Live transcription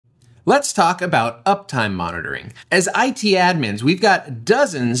Let's talk about uptime monitoring. As IT admins, we've got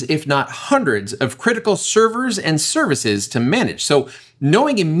dozens, if not hundreds, of critical servers and services to manage. So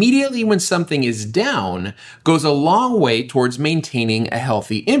knowing immediately when something is down goes a long way towards maintaining a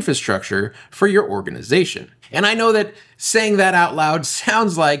healthy infrastructure for your organization. And I know that saying that out loud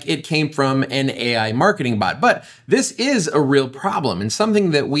sounds like it came from an AI marketing bot, but this is a real problem and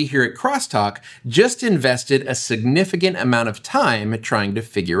something that we here at Crosstalk just invested a significant amount of time trying to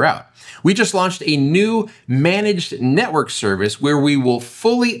figure out. We just launched a new managed network service where we will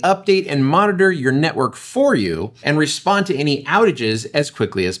fully update and monitor your network for you and respond to any outages as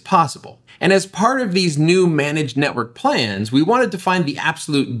quickly as possible. And as part of these new managed network plans, we wanted to find the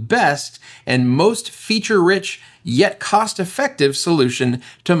absolute best and most feature-rich yet cost-effective solution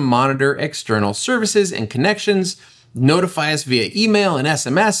to monitor external services and connections, notify us via email and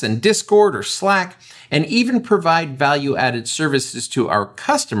SMS and Discord or Slack, and even provide value-added services to our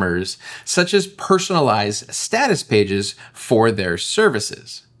customers, such as personalized status pages for their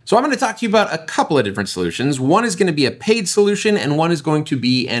services. So I'm going to talk to you about a couple of different solutions. One is going to be a paid solution, and one is going to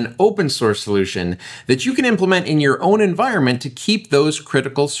be an open source solution that you can implement in your own environment to keep those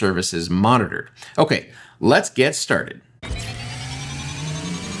critical services monitored. Okay, let's get started.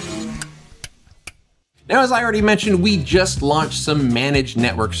 Now, as I already mentioned, we just launched some managed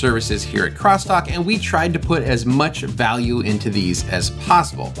network services here at Crosstalk, and we tried to put as much value into these as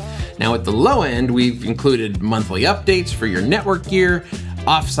possible. Now, at the low end, we've included monthly updates for your network gear,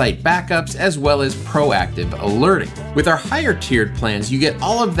 off-site backups, as well as proactive alerting. With our higher tiered plans, you get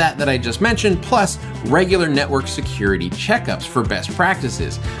all of that I just mentioned, plus regular network security checkups for best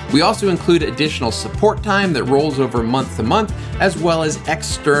practices. We also include additional support time that rolls over month to month, as well as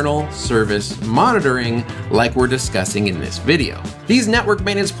external service monitoring like we're discussing in this video. These network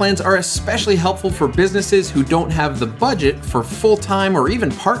maintenance plans are especially helpful for businesses who don't have the budget for full-time or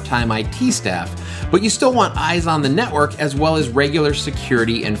even part-time IT staff, but you still want eyes on the network as well as regular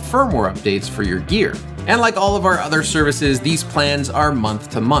security and firmware updates for your gear. And like all of our other services, these plans are month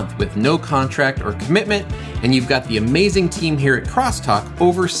to month with no contract or commitment, and you've got the amazing team here at Crosstalk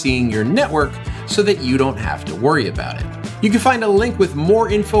overseeing your network so that you don't have to worry about it. You can find a link with more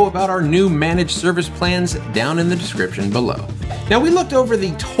info about our new managed service plans down in the description below. Now, we looked over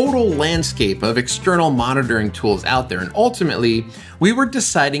the total landscape of external monitoring tools out there, and ultimately, we were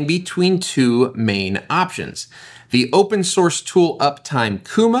deciding between two main options: the open source tool Uptime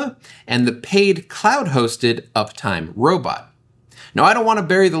Kuma and the paid cloud-hosted Uptime Robot. Now, I don't want to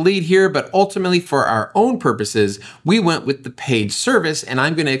bury the lead here, but ultimately for our own purposes, we went with the paid service, and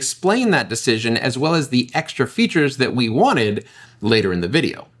I'm going to explain that decision as well as the extra features that we wanted later in the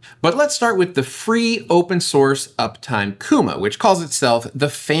video. But let's start with the free open source Uptime Kuma, which calls itself the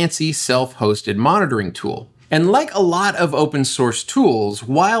fancy self-hosted monitoring tool. And like a lot of open source tools,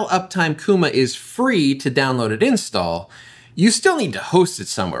 while Uptime Kuma is free to download and install, you still need to host it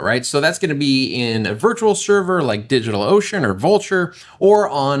somewhere, right? So that's going to be in a virtual server like DigitalOcean or Vultr, or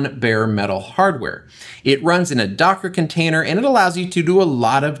on bare metal hardware. It runs in a Docker container, and it allows you to do a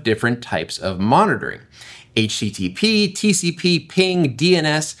lot of different types of monitoring: HTTP, TCP, ping,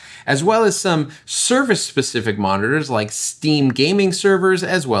 DNS, as well as some service-specific monitors like Steam gaming servers,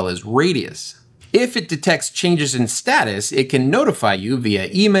 as well as Radius. If it detects changes in status, it can notify you via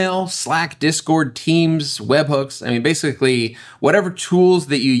email, Slack, Discord, Teams, webhooks. I mean, basically, whatever tools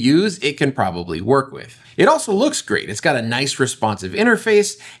that you use, it can probably work with. It also looks great. It's got a nice responsive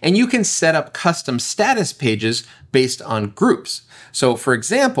interface, and you can set up custom status pages based on groups. So for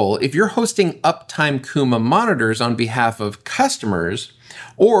example, if you're hosting Uptime Kuma monitors on behalf of customers,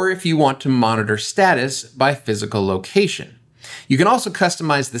 or if you want to monitor status by physical location. You can also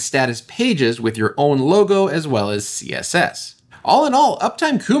customize the status pages with your own logo as well as CSS. All in all,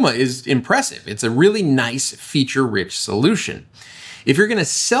 Uptime Kuma is impressive. It's a really nice feature-rich solution. If you're going to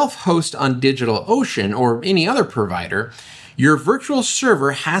self-host on DigitalOcean or any other provider, your virtual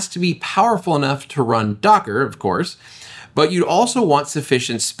server has to be powerful enough to run Docker, of course, but you'd also want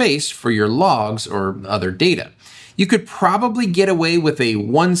sufficient space for your logs or other data. You could probably get away with a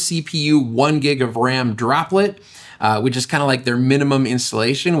 1 CPU, 1 gig of RAM droplet, which is kind of like their minimum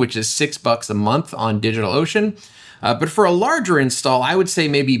installation, which is $6 a month on DigitalOcean. But for a larger install, I would say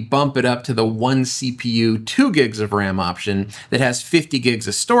maybe bump it up to the 1 CPU, 2 gigs of RAM option that has 50 gigs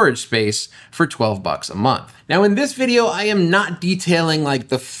of storage space for $12 a month. Now in this video, I am not detailing like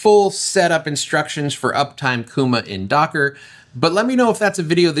the full setup instructions for Uptime Kuma in Docker, but let me know if that's a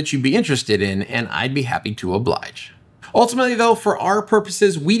video that you'd be interested in, and I'd be happy to oblige. Ultimately though, for our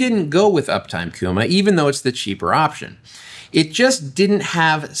purposes, we didn't go with Uptime Kuma, even though it's the cheaper option. It just didn't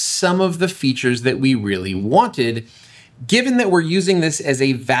have some of the features that we really wanted given that we're using this as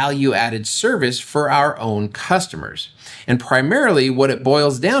a value-added service for our own customers. And primarily what it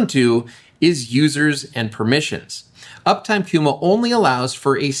boils down to is users and permissions. Uptime Kuma only allows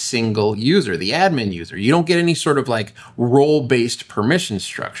for a single user, the admin user. You don't get any sort of like role-based permission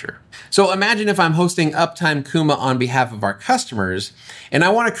structure. So imagine if I'm hosting Uptime Kuma on behalf of our customers, and I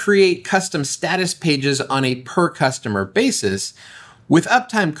want to create custom status pages on a per customer basis. With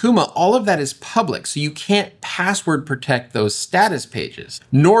Uptime Kuma, all of that is public, so you can't password protect those status pages,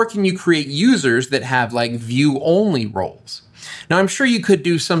 nor can you create users that have like view-only roles. Now, I'm sure you could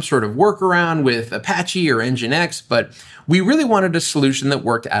do some sort of workaround with Apache or Nginx, but we really wanted a solution that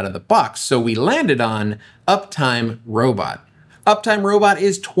worked out of the box, so we landed on Uptime Robot. Uptime Robot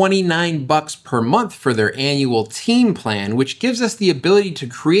is $29 per month for their annual team plan, which gives us the ability to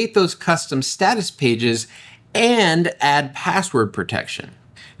create those custom status pages and add password protection.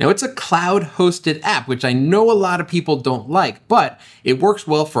 Now, it's a cloud-hosted app, which I know a lot of people don't like, but it works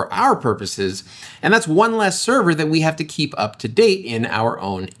well for our purposes, and that's one less server that we have to keep up to date in our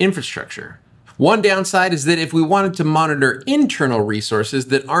own infrastructure. One downside is that if we wanted to monitor internal resources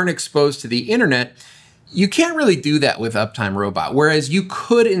that aren't exposed to the internet, you can't really do that with Uptime Robot, whereas you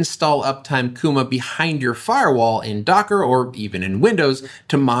could install Uptime Kuma behind your firewall in Docker or even in Windows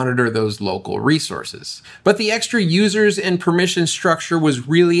to monitor those local resources. But the extra users and permission structure was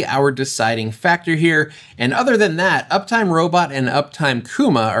really our deciding factor here, and other than that, Uptime Robot and Uptime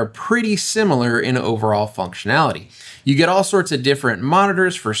Kuma are pretty similar in overall functionality. You get all sorts of different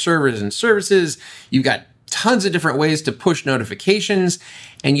monitors for servers and services, you've got tons of different ways to push notifications,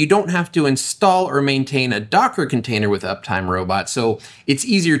 and you don't have to install or maintain a Docker container with Uptime Robot, so it's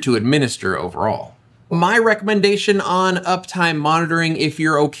easier to administer overall. My recommendation on Uptime monitoring, if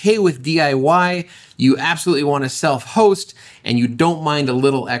you're okay with DIY, you absolutely want to self-host, and you don't mind a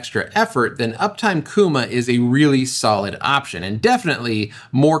little extra effort, then Uptime Kuma is a really solid option, and definitely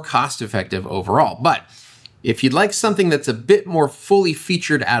more cost-effective overall. But if you'd like something that's a bit more fully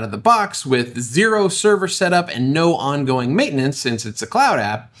featured out of the box with zero server setup and no ongoing maintenance since it's a cloud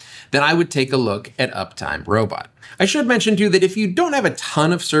app, then I would take a look at Uptime Robot. I should mention too that if you don't have a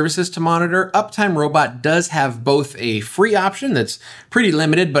ton of services to monitor, Uptime Robot does have both a free option that's pretty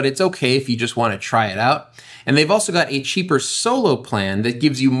limited, but it's okay if you just want to try it out. And they've also got a cheaper solo plan that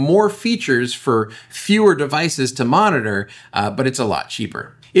gives you more features for fewer devices to monitor, but it's a lot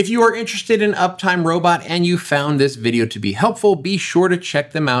cheaper. If you are interested in Uptime Robot and you found this video to be helpful, be sure to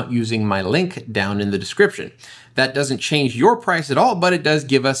check them out using my link down in the description. That doesn't change your price at all, but it does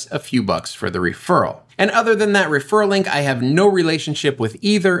give us a few bucks for the referral. And other than that referral link, I have no relationship with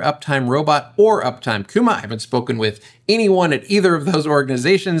either Uptime Robot or Uptime Kuma. I haven't spoken with anyone at either of those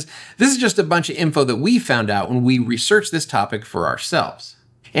organizations. This is just a bunch of info that we found out when we researched this topic for ourselves.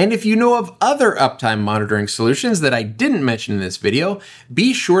 And if you know of other uptime monitoring solutions that I didn't mention in this video,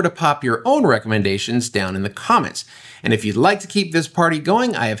 be sure to pop your own recommendations down in the comments. And if you'd like to keep this party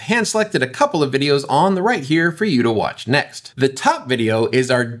going, I have hand-selected a couple of videos on the right here for you to watch next. The top video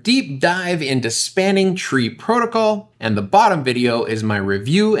is our deep dive into spanning tree protocol, and the bottom video is my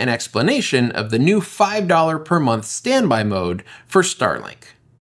review and explanation of the new $5 per month standby mode for Starlink.